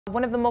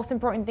One of the most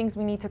important things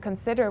we need to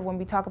consider when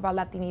we talk about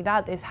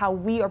Latinidad is how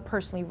we are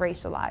personally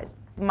racialized.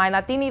 My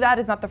Latinidad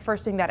is not the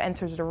first thing that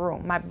enters the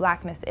room. My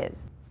blackness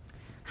is.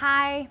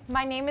 Hi,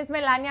 my name is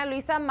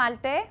Melania-Luisa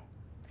Marte.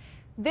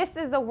 This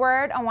is a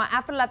word on why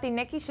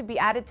Afro-Latinx should be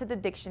added to the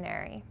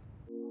dictionary.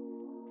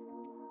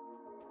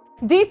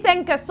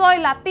 Dicen que soy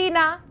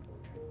Latina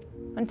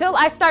until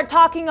I start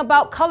talking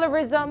about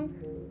colorism,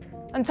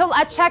 until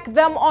I check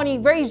them on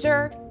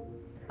erasure,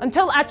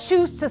 until I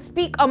choose to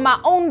speak on my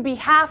own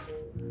behalf,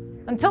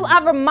 until I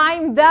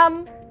remind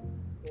them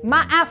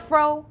my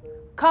Afro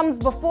comes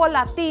before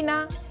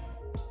Latina.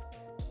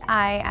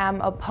 I am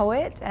a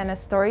poet and a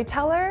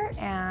storyteller,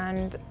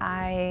 and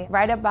I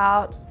write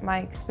about my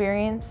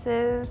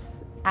experiences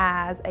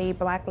as a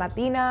Black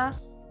Latina.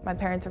 My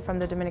parents are from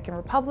the Dominican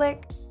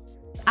Republic.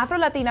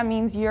 Afro-Latina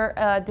means you're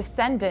a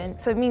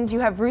descendant, so it means you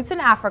have roots in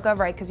Africa,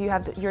 right, because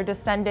you're a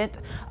descendant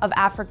of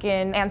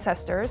African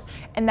ancestors,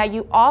 and that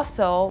you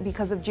also,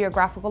 because of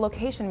geographical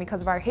location,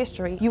 because of our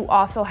history, you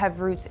also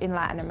have roots in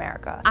Latin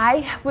America.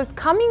 I was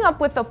coming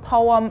up with a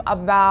poem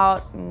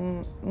about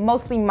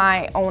mostly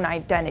my own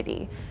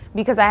identity,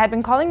 because I had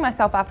been calling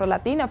myself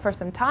Afro-Latina for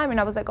some time, and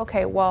I was like,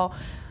 okay, well,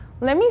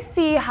 let me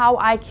see how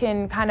I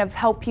can kind of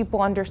help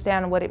people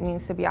understand what it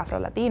means to be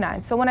Afro-Latina.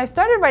 And so when I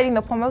started writing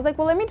the poem, I was like,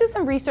 well, let me do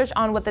some research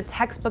on what the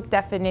textbook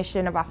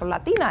definition of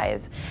Afro-Latina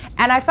is.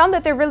 And I found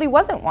that there really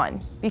wasn't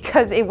one,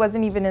 because it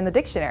wasn't even in the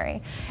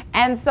dictionary.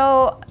 And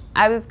so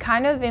I was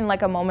kind of in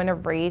like a moment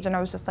of rage, and I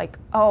was just like,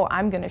 oh,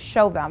 I'm gonna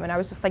show them. And I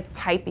was just like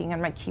typing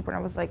on my keyboard, and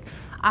I was like,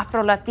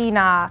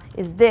 Afro-Latina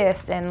is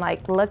this, and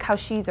like, look how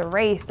she's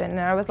erased. And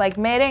I was like,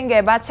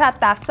 merengue,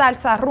 bachata,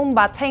 salsa,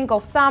 rumba, tango,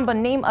 samba,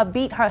 name a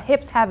beat her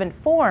hips haven't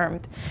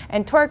formed,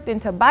 and twerked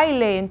into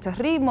baile, into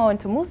ritmo,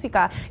 into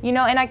música, you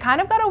know. And I kind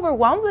of got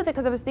overwhelmed with it,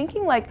 because I was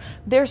thinking, like,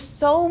 there's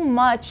so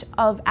much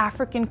of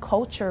African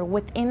culture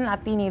within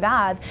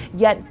Latinidad,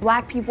 yet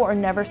Black people are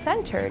never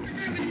centered.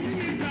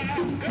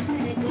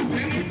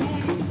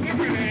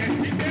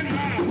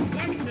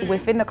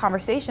 Within the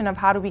conversation of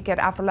how do we get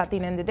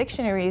Afro-Latina in the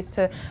dictionaries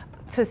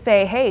to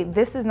say, hey,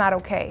 this is not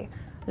okay.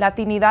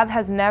 Latinidad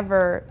has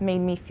never made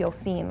me feel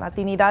seen.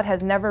 Latinidad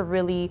has never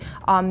really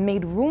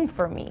made room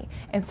for me.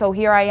 And so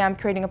here I am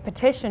creating a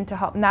petition to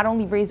help not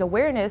only raise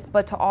awareness,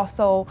 but to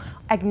also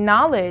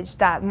acknowledge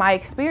that my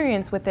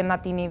experience within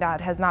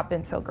Latinidad has not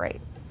been so great.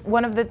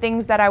 One of the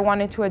things that I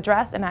wanted to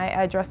address, and I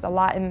addressed a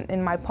lot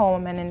in my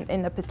poem and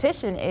in the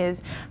petition,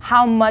 is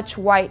how much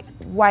white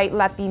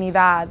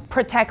Latinidad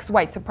protects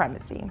white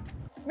supremacy.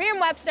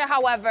 Merriam-Webster,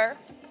 however,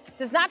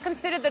 does not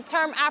consider the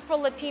term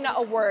Afro-Latina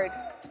a word.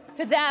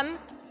 To them,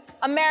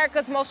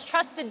 America's most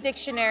trusted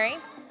dictionary,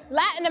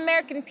 Latin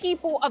American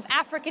people of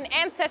African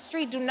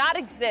ancestry do not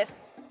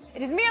exist.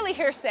 It is merely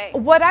hearsay.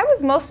 What I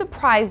was most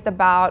surprised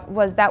about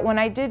was that when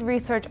I did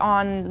research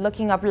on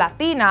looking up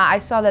Latina, I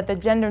saw that the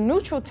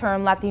gender-neutral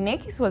term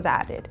Latinx was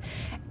added.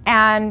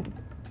 And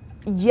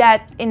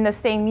yet, in the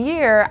same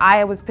year,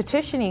 I was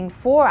petitioning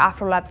for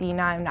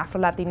Afro-Latina and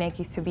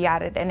Afro-Latinx to be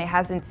added, and it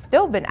hasn't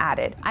still been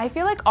added. I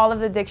feel like all of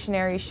the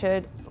dictionaries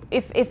should,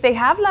 if they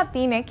have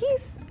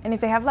Latinx, and if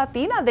they have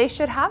Latina, they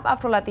should have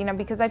Afro-Latina,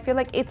 because I feel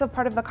like it's a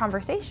part of the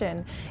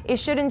conversation. It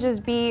shouldn't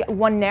just be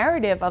one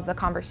narrative of the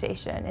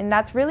conversation. And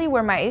that's really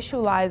where my issue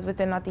lies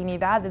within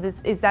Latinidad,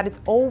 is that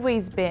it's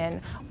always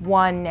been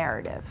one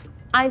narrative.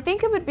 I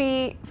think it would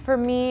be, for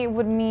me, it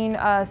would mean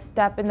a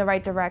step in the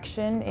right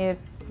direction if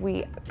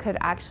we could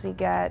actually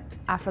get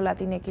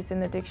Afro-Latinx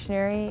in the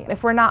dictionary.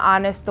 If we're not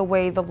honest the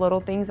way the little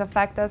things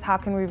affect us, how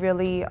can we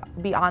really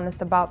be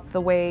honest about the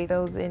way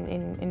those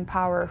in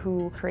power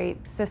who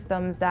create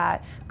systems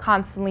that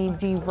constantly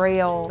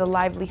derail the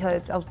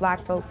livelihoods of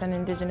Black folks and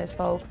Indigenous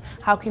folks?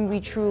 How can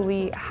we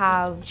truly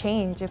have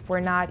change if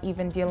we're not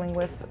even dealing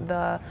with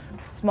the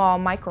small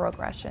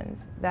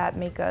microaggressions that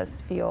make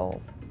us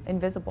feel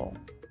invisible?